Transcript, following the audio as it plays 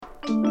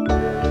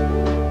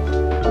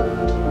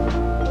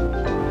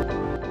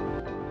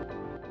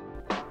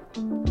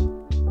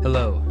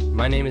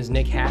name is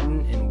Nick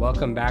Hatton, and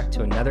welcome back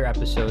to another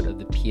episode of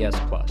the PS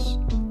Plus,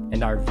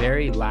 and our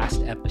very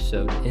last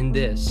episode in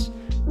this,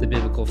 the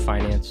Biblical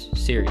Finance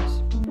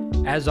series.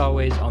 As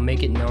always, I'll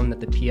make it known that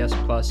the PS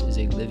Plus is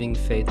a Living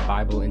Faith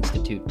Bible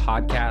Institute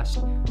podcast,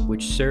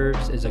 which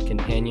serves as a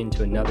companion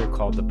to another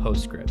called The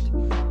Postscript.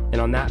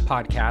 And on that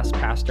podcast,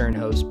 pastor and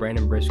host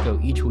Brandon Briscoe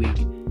each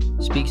week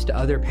speaks to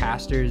other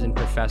pastors and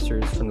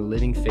professors from the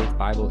Living Faith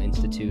Bible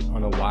Institute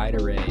on a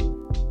wide array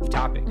of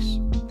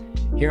topics.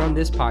 Here on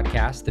this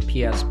podcast, the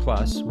PS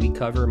Plus, we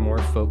cover more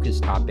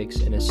focused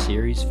topics in a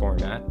series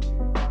format.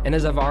 And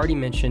as I've already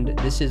mentioned,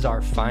 this is our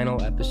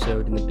final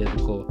episode in the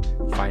Biblical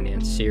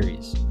Finance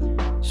series.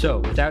 So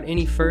without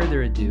any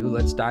further ado,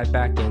 let's dive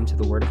back into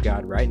the Word of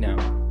God right now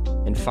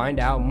and find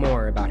out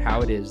more about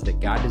how it is that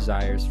God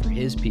desires for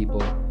His people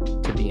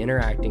to be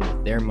interacting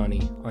with their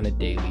money on a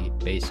daily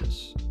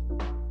basis.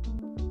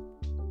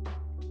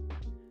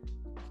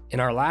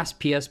 In our last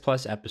PS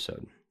Plus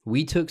episode,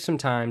 we took some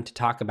time to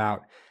talk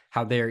about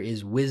how there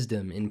is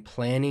wisdom in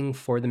planning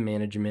for the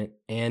management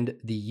and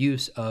the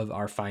use of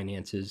our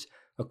finances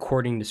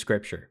according to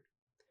Scripture.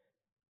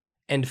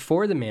 And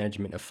for the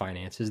management of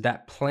finances,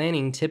 that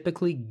planning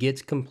typically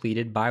gets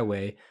completed by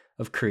way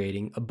of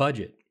creating a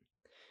budget.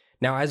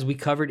 Now, as we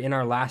covered in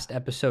our last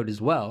episode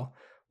as well,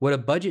 what a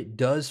budget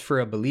does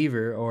for a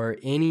believer or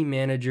any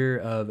manager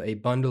of a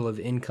bundle of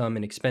income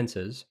and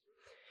expenses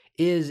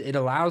is it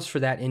allows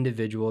for that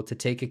individual to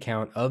take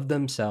account of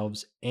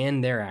themselves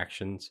and their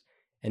actions.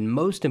 And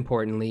most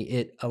importantly,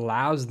 it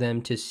allows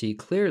them to see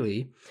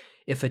clearly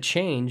if a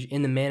change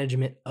in the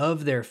management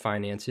of their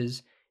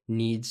finances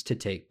needs to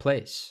take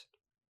place.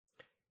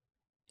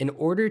 In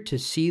order to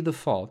see the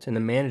fault in the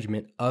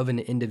management of an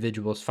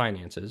individual's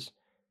finances,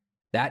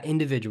 that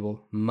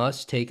individual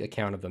must take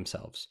account of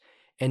themselves.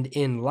 And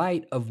in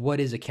light of what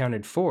is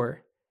accounted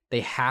for,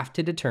 they have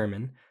to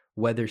determine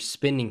whether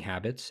spending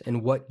habits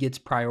and what gets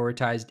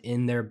prioritized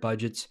in their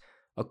budgets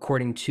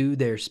according to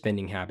their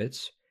spending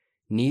habits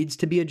needs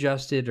to be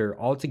adjusted or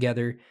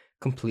altogether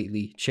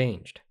completely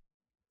changed.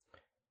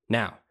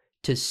 Now,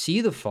 to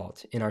see the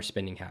fault in our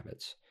spending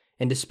habits,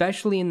 and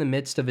especially in the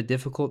midst of a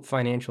difficult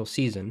financial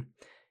season,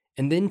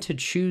 and then to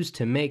choose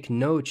to make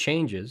no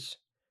changes,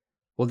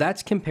 well,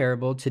 that's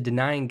comparable to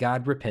denying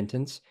God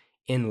repentance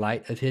in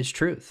light of His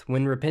truth,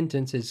 when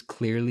repentance is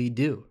clearly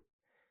due.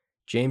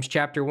 James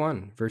chapter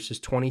 1, verses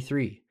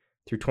 23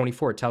 through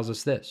 24 tells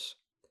us this: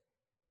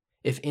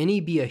 "If any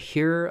be a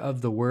hearer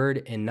of the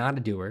word and not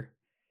a doer,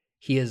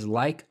 he is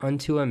like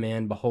unto a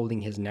man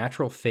beholding his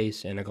natural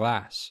face in a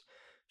glass.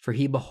 For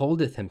he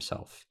beholdeth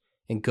himself,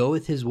 and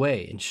goeth his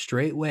way, and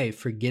straightway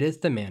forgetteth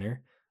the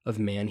manner of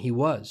man he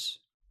was."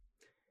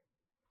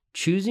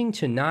 Choosing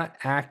to not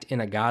act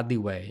in a godly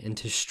way, and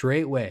to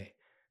straightway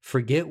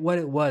forget what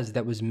it was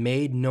that was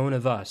made known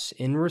of us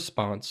in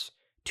response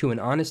to an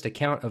honest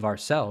account of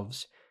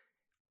ourselves,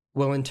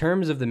 well, in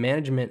terms of the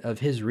management of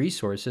His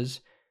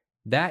resources,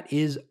 that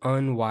is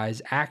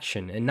unwise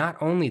action. And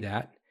not only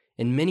that,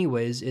 in many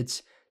ways,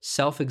 it's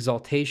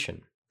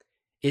self-exaltation.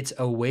 It's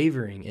a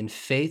wavering and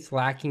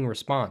faith-lacking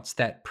response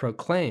that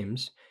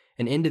proclaims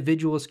an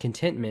individual's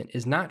contentment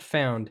is not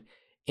found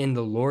in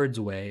the Lord's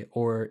way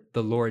or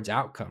the Lord's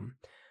outcome,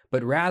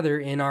 but rather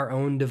in our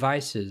own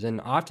devices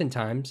and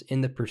oftentimes in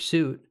the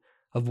pursuit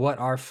of what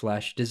our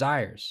flesh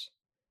desires.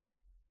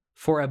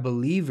 For a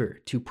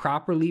believer to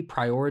properly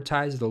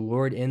prioritize the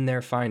Lord in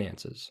their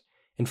finances,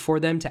 and for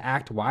them to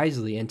act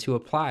wisely and to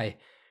apply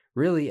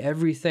really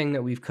everything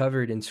that we've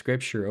covered in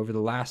Scripture over the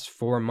last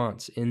 4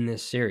 months in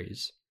this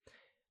series,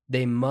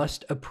 they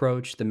must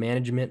approach the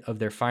management of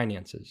their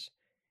finances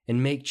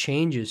and make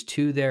changes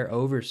to their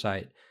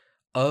oversight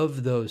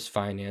of those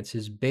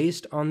finances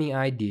based on the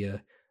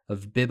idea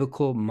of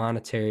biblical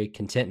monetary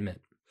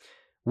contentment,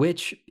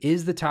 which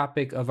is the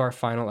topic of our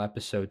final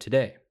episode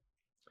today.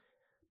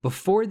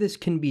 Before this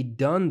can be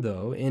done,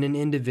 though, in an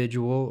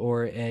individual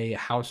or a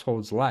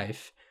household's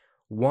life,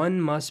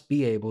 one must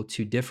be able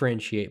to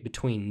differentiate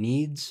between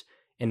needs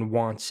and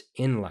wants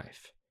in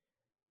life.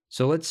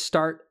 So let's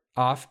start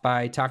off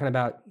by talking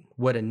about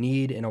what a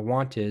need and a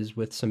want is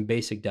with some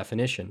basic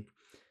definition.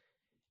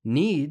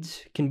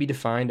 Needs can be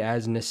defined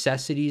as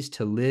necessities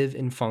to live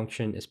and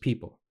function as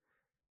people,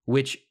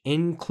 which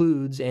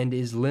includes and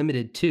is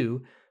limited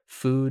to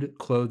food,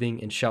 clothing,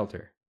 and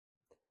shelter.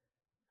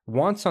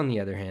 Wants, on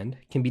the other hand,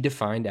 can be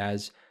defined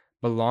as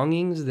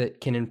belongings that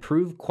can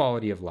improve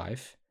quality of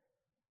life,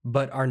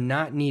 but are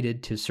not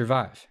needed to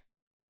survive.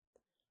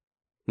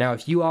 Now,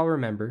 if you all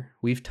remember,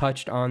 we've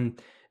touched on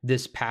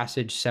this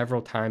passage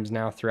several times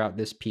now throughout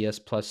this PS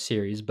Plus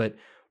series, but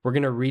we're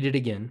going to read it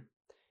again.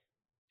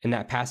 And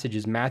that passage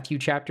is Matthew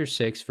chapter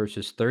 6,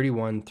 verses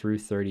 31 through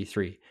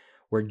 33,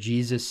 where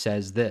Jesus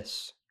says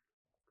this: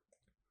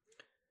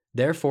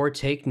 "Therefore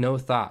take no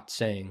thought,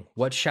 saying,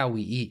 What shall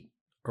we eat?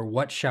 Or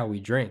what shall we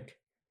drink?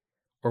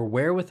 Or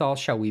wherewithal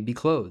shall we be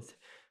clothed?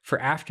 For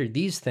after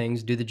these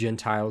things do the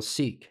Gentiles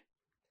seek.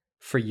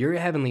 For your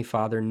heavenly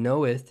Father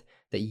knoweth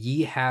that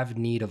ye have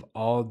need of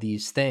all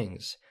these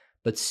things.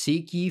 But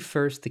seek ye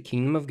first the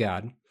kingdom of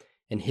God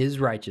and His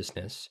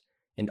righteousness,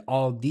 and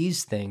all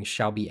these things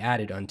shall be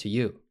added unto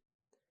you.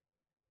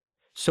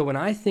 So when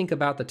I think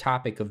about the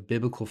topic of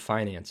biblical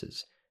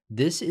finances,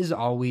 this is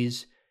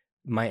always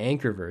my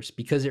anchor verse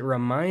because it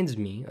reminds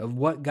me of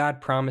what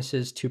God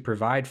promises to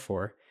provide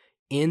for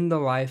in the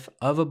life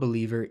of a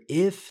believer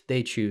if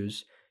they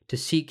choose to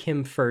seek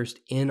Him first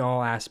in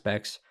all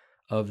aspects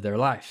of their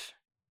life.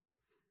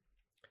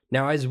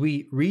 Now, as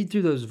we read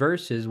through those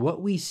verses,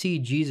 what we see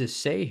Jesus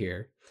say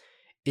here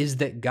is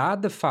that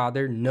God the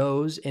Father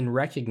knows and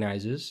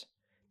recognizes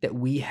that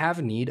we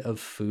have need of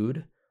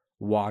food,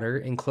 water,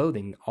 and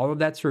clothing. All of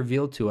that's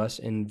revealed to us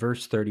in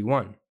verse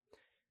 31.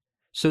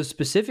 So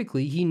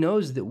specifically, He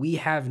knows that we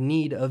have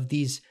need of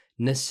these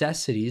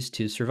necessities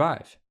to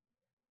survive.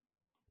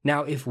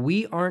 Now, if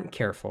we aren't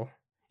careful,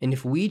 and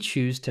if we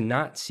choose to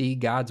not see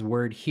God's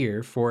word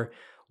here for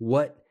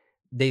what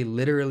they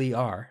literally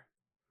are,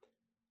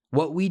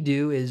 what we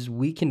do is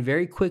we can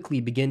very quickly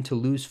begin to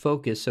lose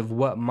focus of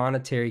what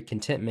monetary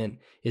contentment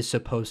is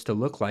supposed to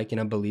look like in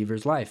a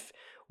believer's life.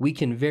 We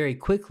can very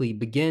quickly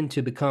begin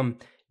to become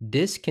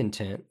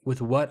discontent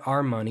with what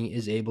our money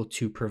is able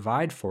to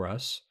provide for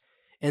us,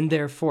 and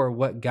therefore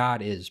what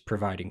God is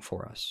providing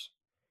for us.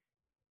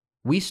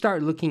 We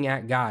start looking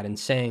at God and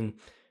saying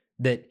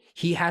that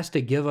He has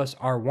to give us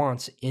our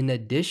wants in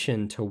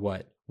addition to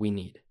what we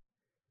need,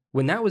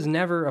 when that was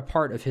never a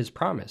part of His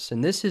promise.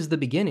 And this is the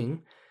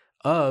beginning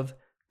of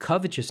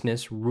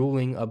covetousness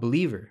ruling a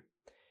believer.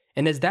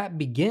 And as that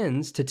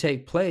begins to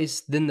take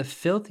place, then the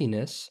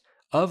filthiness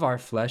of our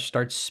flesh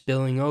starts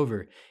spilling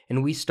over,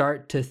 and we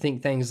start to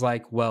think things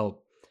like,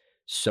 well,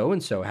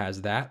 so-and-so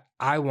has that,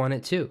 I want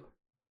it too.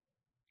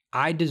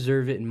 I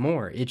deserve it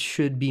more, it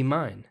should be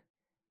mine.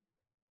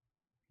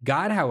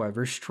 God,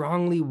 however,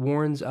 strongly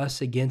warns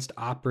us against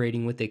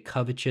operating with a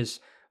covetous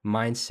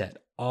mindset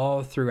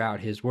all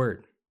throughout His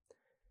word.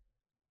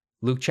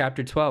 Luke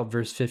chapter 12,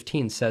 verse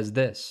 15 says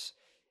this,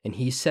 "And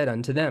He said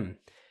unto them,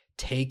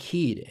 Take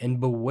heed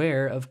and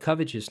beware of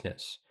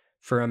covetousness,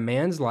 for a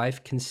man's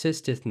life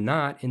consisteth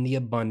not in the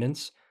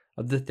abundance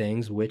of the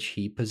things which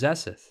he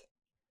possesseth."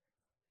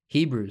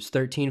 Hebrews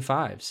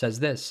 13:5 says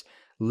this,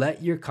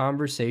 "Let your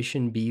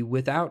conversation be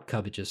without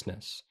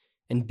covetousness,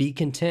 and be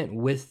content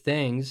with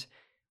things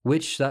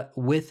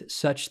with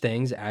such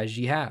things as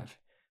ye have.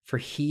 For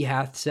He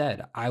hath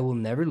said, I will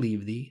never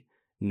leave thee,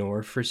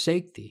 nor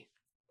forsake thee."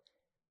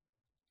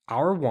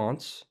 Our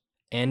wants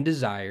and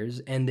desires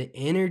and the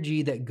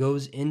energy that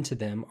goes into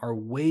them are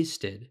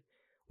wasted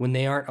when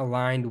they aren't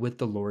aligned with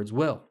the Lord's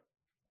will.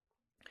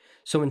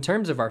 So in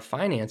terms of our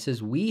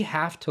finances, we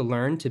have to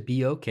learn to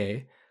be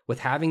okay with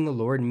having the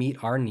Lord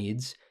meet our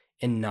needs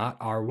and not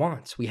our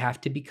wants. We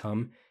have to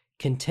become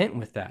content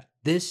with that.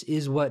 This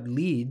is what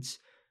leads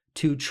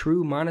to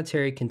true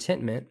monetary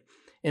contentment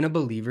in a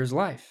believer's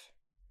life.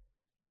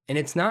 And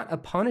it's not a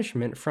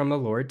punishment from the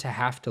Lord to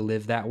have to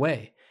live that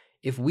way.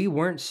 If we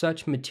weren't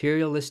such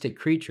materialistic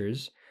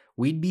creatures,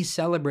 we'd be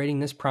celebrating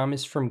this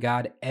promise from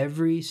God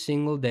every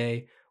single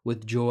day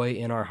with joy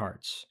in our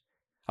hearts.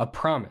 A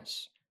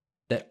promise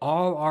that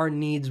all our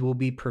needs will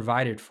be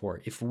provided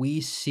for if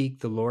we seek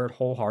the Lord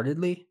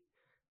wholeheartedly.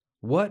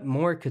 What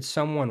more could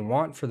someone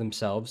want for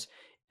themselves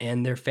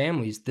and their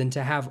families than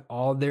to have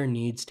all their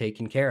needs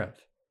taken care of?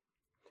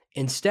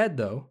 Instead,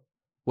 though,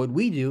 what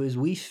we do is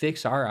we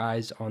fix our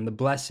eyes on the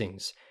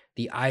blessings,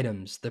 the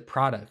items, the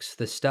products,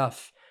 the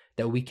stuff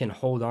that we can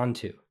hold on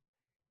to.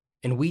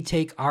 And we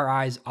take our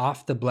eyes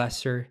off the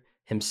blesser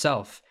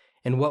Himself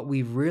and what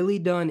we've really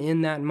done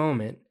in that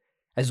moment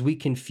as we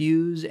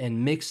confuse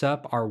and mix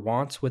up our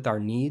wants with our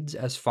needs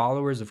as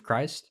followers of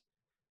Christ.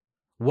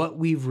 What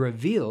we've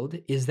revealed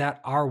is that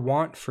our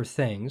want for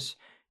things,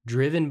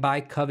 driven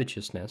by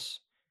covetousness,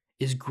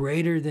 is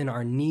greater than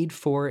our need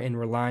for and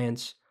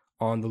reliance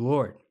on the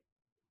Lord.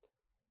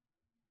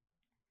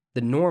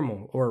 The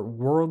normal or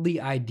worldly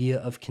idea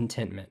of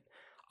contentment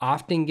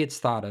often gets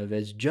thought of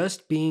as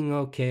just being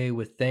okay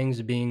with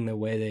things being the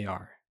way they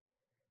are.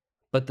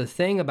 But the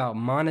thing about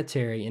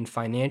monetary and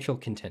financial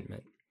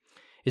contentment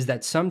is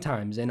that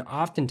sometimes and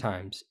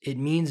oftentimes it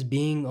means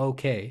being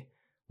okay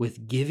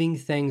with giving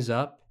things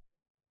up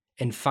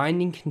and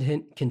finding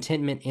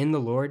contentment in the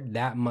Lord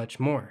that much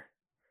more.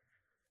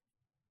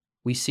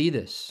 We see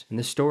this in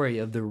the story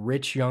of the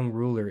rich young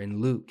ruler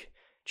in Luke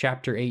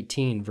chapter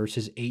 18,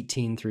 verses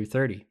 18 through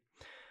 30,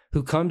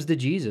 who comes to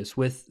Jesus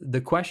with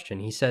the question.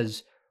 He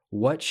says,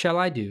 "What shall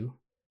I do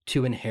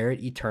to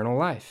inherit eternal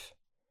life?"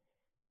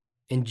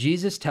 And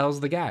Jesus tells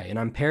the guy, and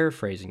I'm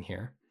paraphrasing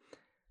here,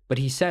 but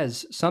he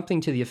says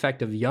something to the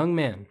effect of, "Young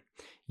man,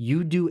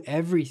 you do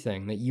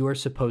everything that you are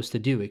supposed to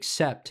do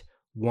except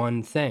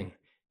one thing.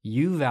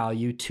 You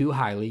value too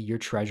highly your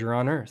treasure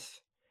on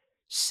earth.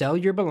 Sell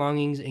your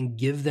belongings and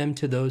give them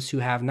to those who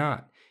have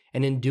not.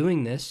 And in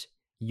doing this,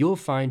 you'll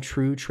find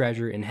true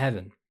treasure in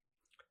heaven."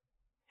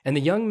 And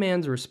the young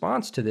man's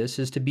response to this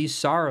is to be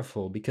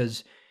sorrowful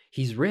because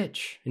he's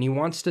rich and he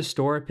wants to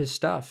store up his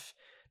stuff.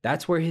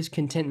 That's where his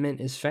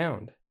contentment is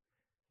found.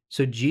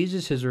 So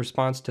Jesus'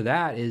 response to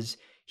that is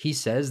he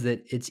says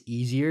that it's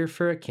easier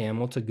for a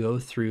camel to go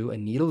through a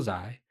needle's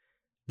eye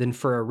than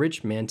for a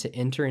rich man to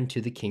enter into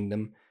the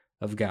kingdom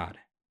of God.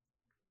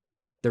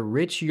 The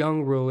rich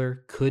young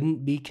ruler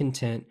couldn't be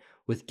content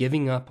with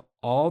giving up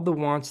all the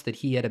wants that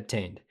he had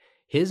obtained.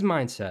 His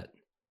mindset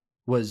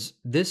was,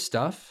 this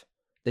stuff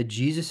that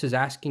Jesus is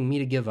asking me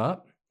to give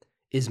up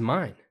is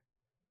mine.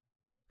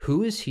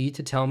 Who is he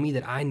to tell me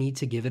that I need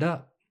to give it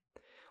up?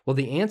 Well,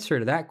 the answer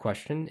to that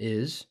question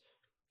is,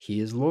 he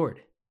is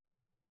Lord.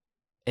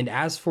 And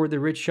as for the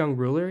rich young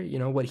ruler,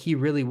 what he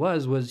really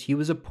was he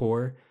was a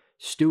poor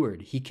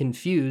steward. He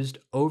confused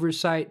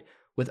oversight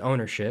with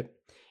ownership,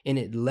 and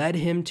it led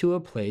him to a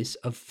place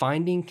of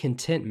finding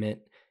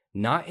contentment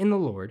not in the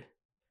Lord,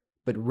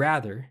 but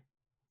rather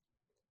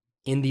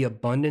in the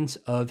abundance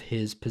of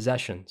his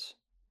possessions.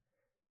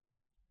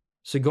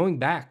 So going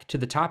back to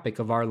the topic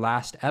of our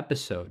last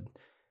episode,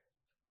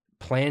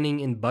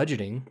 planning and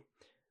budgeting,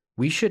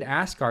 we should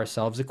ask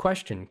ourselves a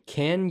question.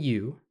 Can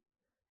you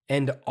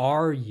and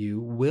are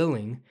you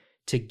willing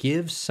to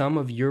give some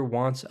of your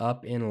wants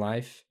up in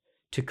life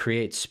to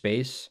create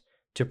space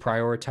to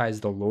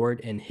prioritize the Lord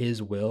and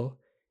His will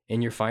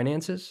in your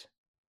finances?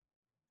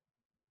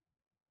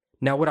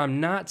 Now, what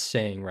I'm not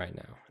saying right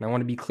now, and I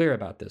want to be clear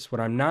about this,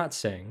 what I'm not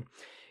saying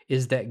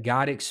is that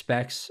God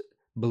expects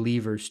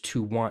believers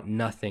to want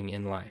nothing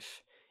in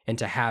life and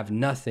to have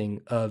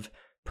nothing of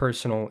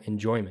personal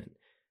enjoyment.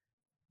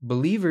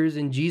 Believers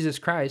in Jesus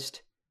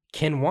Christ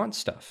can want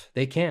stuff.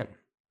 They can.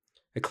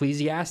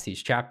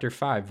 Ecclesiastes chapter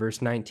 5,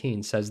 verse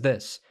 19 says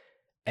this,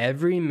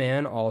 "Every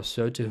man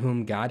also to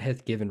whom God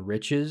hath given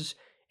riches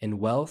and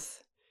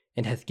wealth,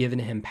 and hath given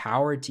him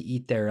power to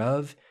eat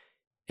thereof,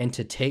 and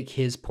to take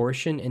his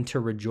portion, and to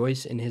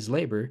rejoice in his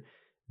labor,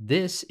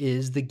 this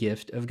is the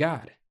gift of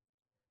God."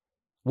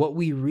 What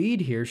we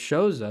read here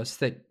shows us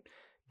that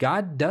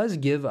God does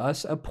give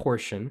us a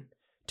portion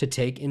to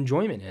take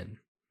enjoyment in.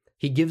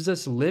 He gives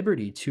us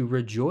liberty to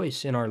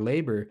rejoice in our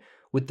labor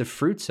with the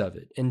fruits of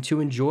it and to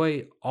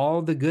enjoy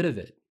all the good of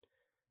it.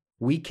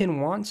 We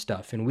can want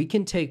stuff and we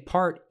can take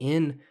part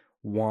in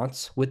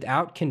wants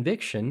without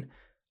conviction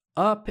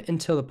up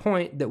until the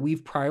point that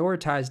we've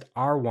prioritized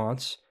our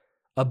wants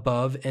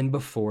above and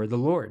before the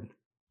Lord.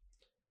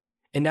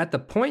 And at the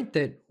point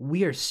that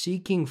we are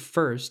seeking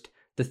first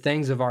the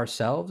things of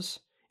ourselves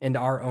and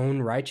our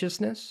own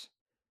righteousness,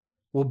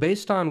 well,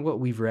 based on what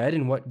we've read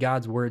and what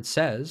God's word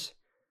says,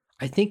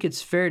 I think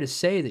it's fair to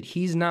say that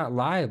He's not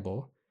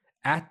liable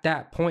at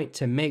that point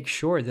to make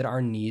sure that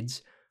our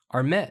needs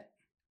are met.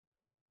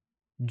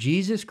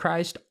 Jesus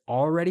Christ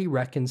already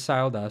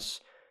reconciled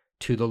us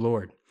to the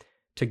Lord,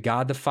 to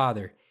God the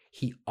Father.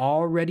 He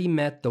already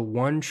met the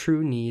one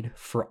true need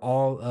for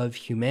all of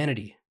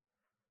humanity.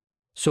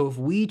 So if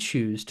we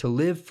choose to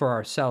live for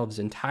ourselves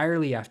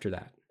entirely after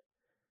that,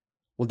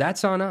 well,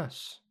 that's on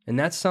us. And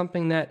that's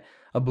something that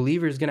a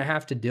believer is going to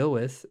have to deal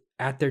with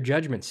at their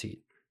judgment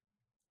seat.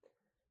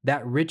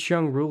 That rich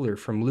young ruler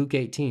from Luke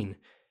 18,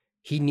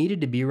 he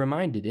needed to be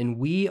reminded, and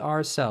we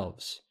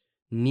ourselves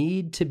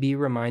need to be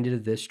reminded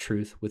of this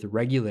truth with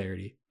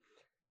regularity.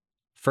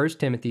 1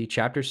 Timothy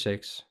chapter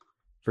 6,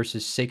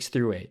 verses 6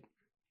 through 8.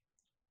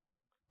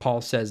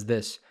 Paul says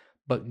this,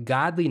 "But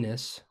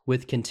godliness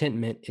with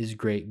contentment is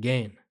great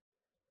gain.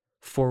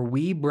 For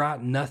we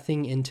brought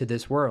nothing into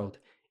this world,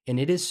 and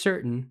it is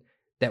certain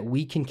that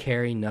we can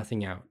carry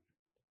nothing out.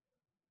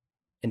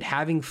 And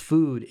having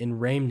food and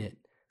raiment,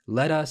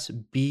 let us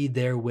be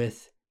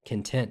therewith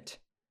content."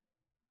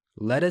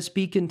 Let us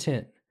be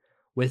content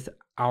with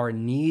our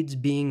needs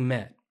being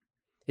met,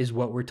 is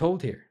what we're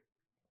told here.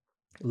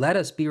 Let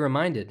us be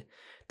reminded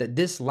that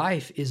this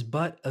life is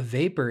but a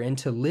vapor, and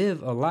to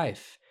live a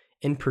life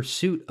in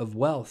pursuit of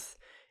wealth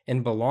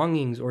and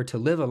belongings, or to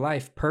live a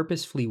life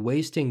purposefully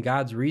wasting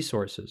God's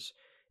resources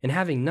and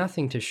having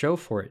nothing to show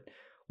for it,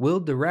 will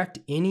direct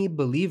any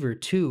believer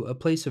to a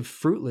place of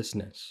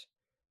fruitlessness,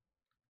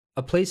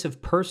 a place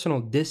of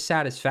personal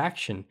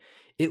dissatisfaction.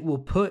 It will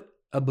put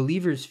a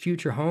believer's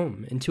future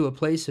home into a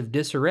place of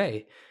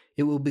disarray.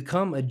 It will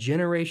become a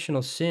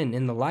generational sin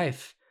in the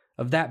life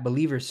of that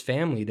believer's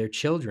family, their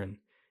children,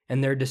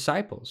 and their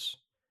disciples.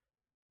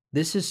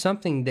 This is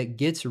something that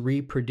gets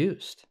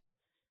reproduced.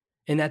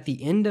 And at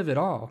the end of it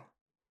all,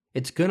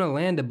 it's going to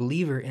land a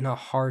believer in a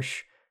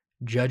harsh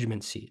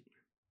judgment seat.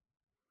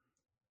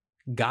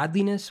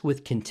 Godliness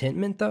with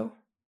contentment, though,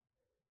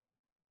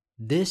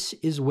 this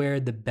is where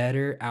the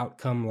better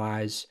outcome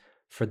lies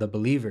for the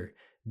believer.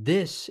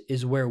 This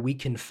is where we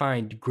can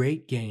find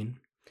great gain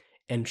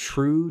and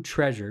true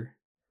treasure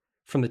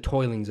from the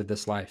toilings of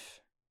this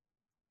life.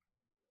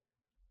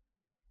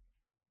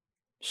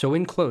 So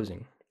in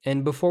closing,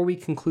 and before we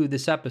conclude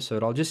this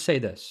episode, I'll just say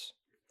this.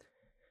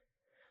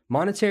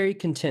 Monetary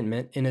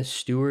contentment in a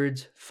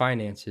steward's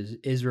finances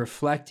is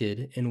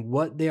reflected in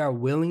what they are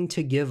willing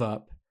to give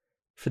up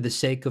for the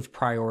sake of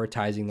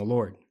prioritizing the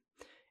Lord.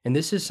 And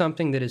this is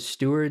something that as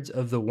stewards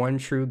of the one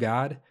true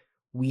God,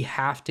 we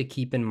have to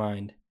keep in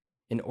mind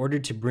in order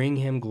to bring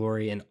Him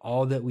glory in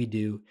all that we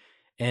do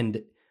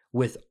and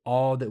with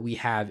all that we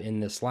have in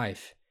this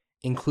life,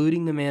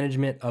 including the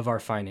management of our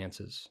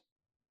finances.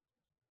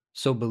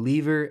 So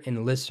believer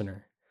and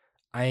listener,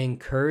 I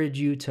encourage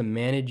you to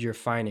manage your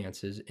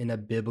finances in a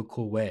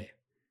biblical way.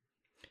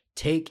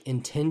 Take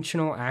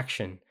intentional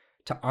action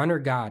to honor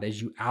God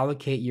as you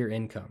allocate your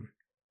income,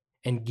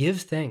 and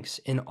give thanks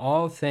in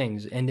all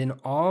things and in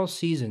all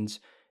seasons,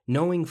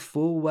 knowing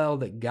full well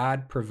that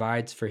God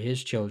provides for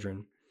his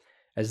children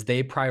as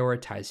they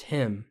prioritize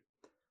him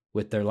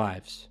with their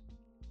lives.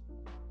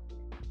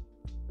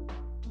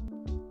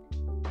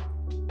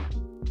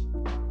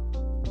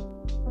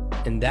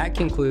 And that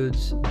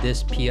concludes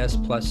this PS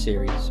Plus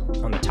series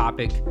on the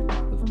topic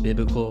of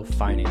biblical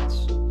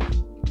finance.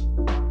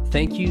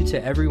 Thank you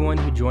to everyone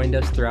who joined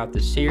us throughout the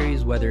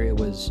series, whether it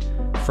was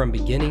from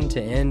beginning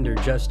to end or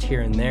just here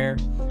and there.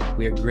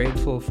 We are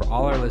grateful for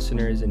all our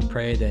listeners and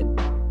pray that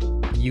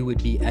you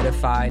would be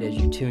edified as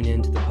you tune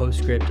into the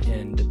postscript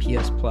and the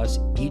PS Plus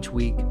each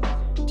week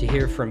to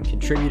hear from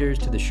contributors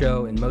to the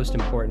show and most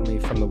importantly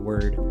from the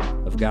Word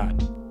of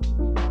God.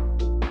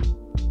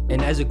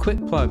 And as a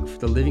quick plug for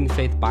the Living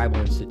Faith Bible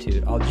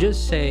Institute, I'll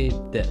just say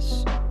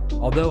this.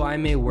 Although I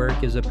may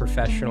work as a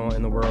professional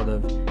in the world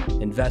of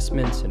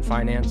investments and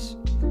finance,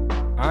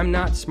 I'm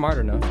not smart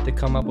enough to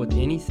come up with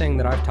anything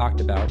that I've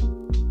talked about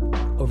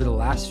over the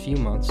last few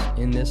months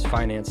in this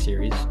finance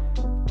series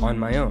on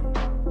my own.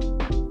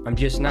 I'm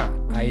just not.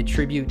 I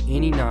attribute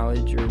any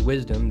knowledge or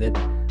wisdom that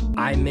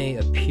I may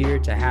appear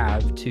to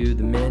have to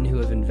the men who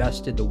have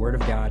invested the Word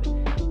of God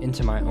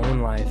into my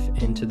own life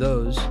and to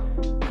those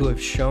who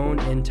have shown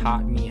and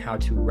taught me how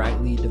to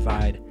rightly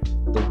divide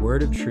the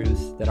word of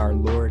truth that our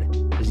Lord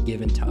has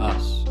given to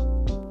us.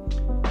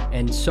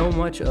 And so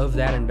much of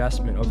that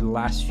investment over the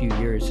last few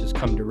years has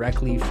come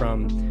directly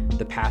from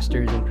the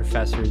pastors and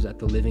professors at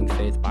the Living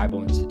Faith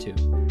Bible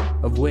Institute,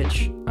 of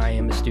which I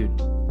am a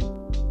student.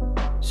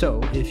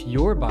 So if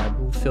your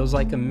Bible feels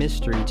like a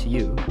mystery to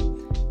you,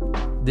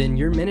 then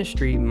your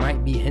ministry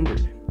might be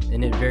hindered,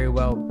 and it very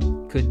well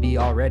could be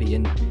already,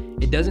 and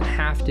it doesn't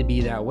have to be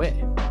that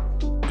way.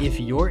 If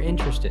you're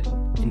interested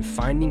in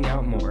finding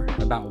out more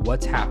about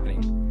what's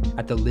happening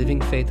at the Living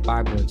Faith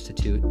Bible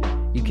Institute,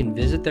 you can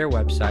visit their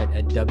website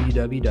at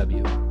www.lfbi.org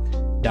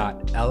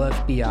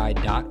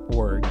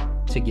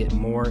to get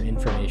more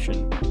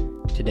information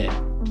today.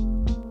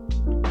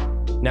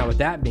 Now, with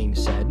that being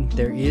said,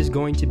 there is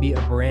going to be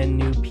a brand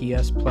new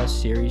PS Plus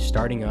series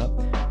starting up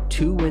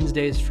 2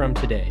 Wednesdays from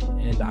today,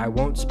 and I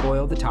won't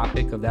spoil the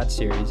topic of that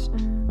series,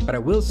 but I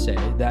will say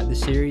that the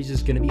series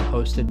is going to be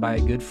hosted by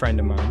a good friend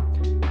of mine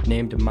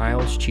named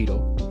Miles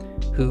Cheadle,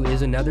 who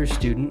is another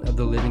student of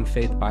the Living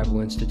Faith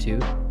Bible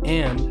Institute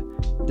and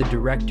the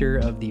director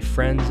of the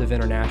Friends of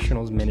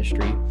Internationals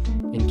Ministry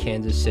in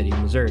Kansas City,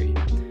 Missouri.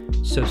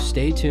 So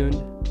stay tuned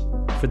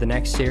for the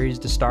next series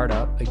to start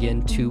up,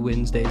 again 2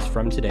 Wednesdays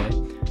from today.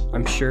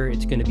 I'm sure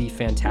it's going to be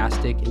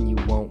fantastic and you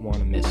won't want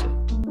to miss it.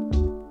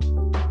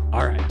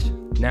 All right,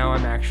 now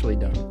I'm actually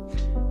done.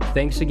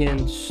 Thanks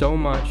again so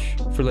much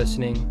for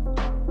listening.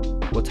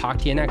 We'll talk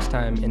to you next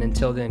time, and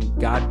until then,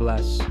 God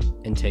bless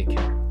and take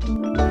care.